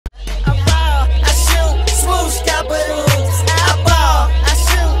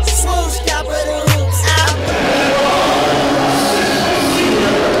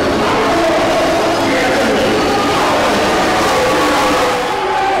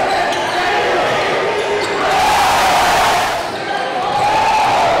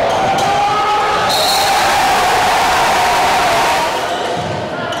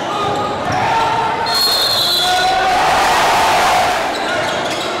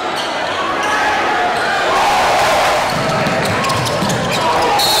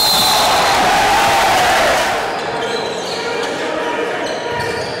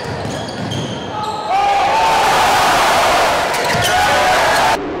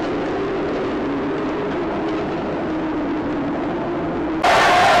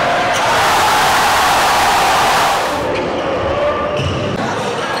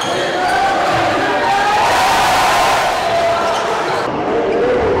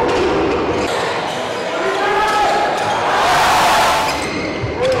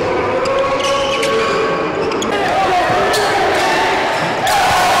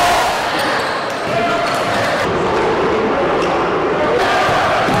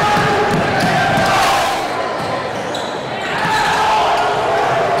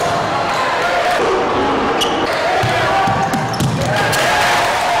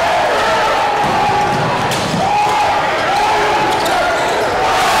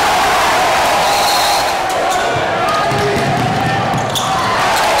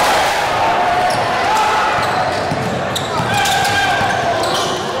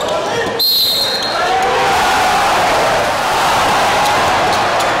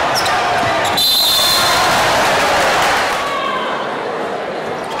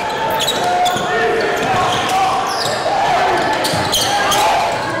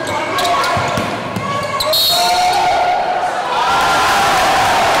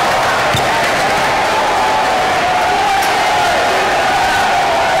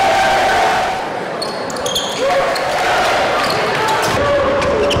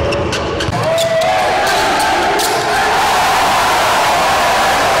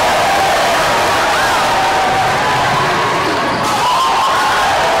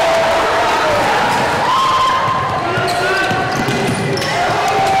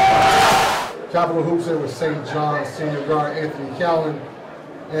here with St. John's senior guard Anthony Cowan.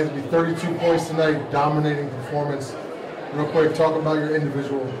 Anthony, 32 points tonight, dominating performance. Real quick, talk about your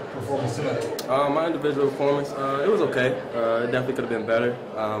individual performance tonight. My individual performance, it was okay. It definitely could have been better,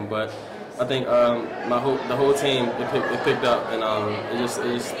 but I think the whole team it picked up, and it just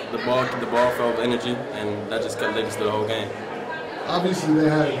the ball felt with energy, and that just kept leading us through the whole game. Obviously, they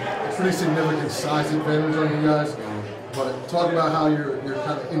had a pretty significant size advantage on you guys, but talk about how your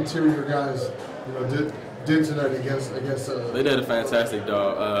kind of interior guys, did tonight against. They did a fantastic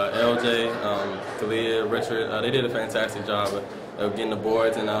job. LJ, Kalia, Richard, they did a fantastic job of getting the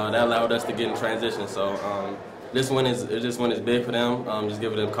boards, and that allowed us to get in transition. So this win is big for them. Just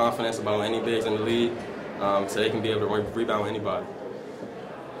giving them confidence about any bigs in the league, so they can be able to rebound with anybody.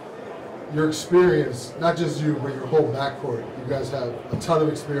 Your experience, not just you, but your whole backcourt. You guys have a ton of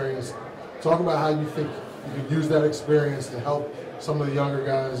experience. Talk about how you think you can use that experience to help some of the younger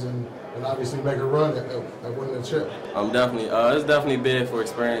guys and obviously make a run at winning the chip. Definitely. It's definitely big for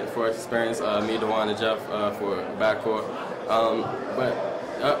experience. Me, Dewan, and Jeff for backcourt. But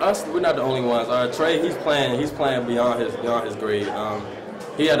us, we're not the only ones. Trey, he's playing beyond his grade.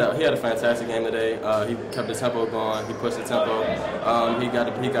 He had a fantastic game today. He kept the tempo going. He pushed the tempo.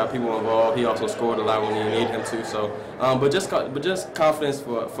 He got people involved. He also scored a lot when he needed him to. So, but just confidence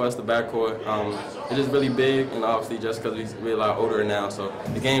for us, the backcourt. It is really big, and obviously just because we're a lot older now, so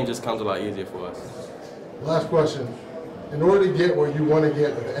the game just comes a lot easier for us. Last question: in order to get where you want to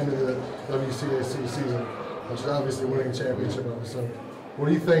get at the end of the WCAC season, which is obviously winning a championship episode, what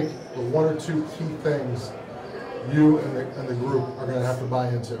do you think the one or two key things you and the group are going to have to buy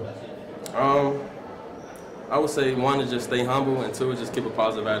into? I would say one is just stay humble, and two is just keep a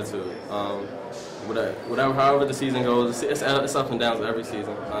positive attitude. However the season goes, it's ups and downs every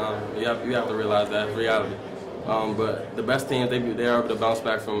season. You have to realize that it's reality. But the best teams, they are able to bounce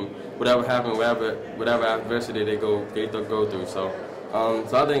back from whatever happened, whatever adversity they go through. So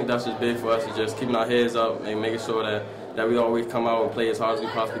I think that's just big for us, is just keeping our heads up and making sure that we always come out and play as hard as we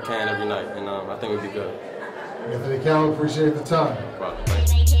possibly can every night. And I think we'll be good. Anthony Cowan, appreciate the time. No problem.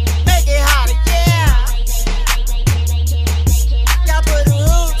 Thank you.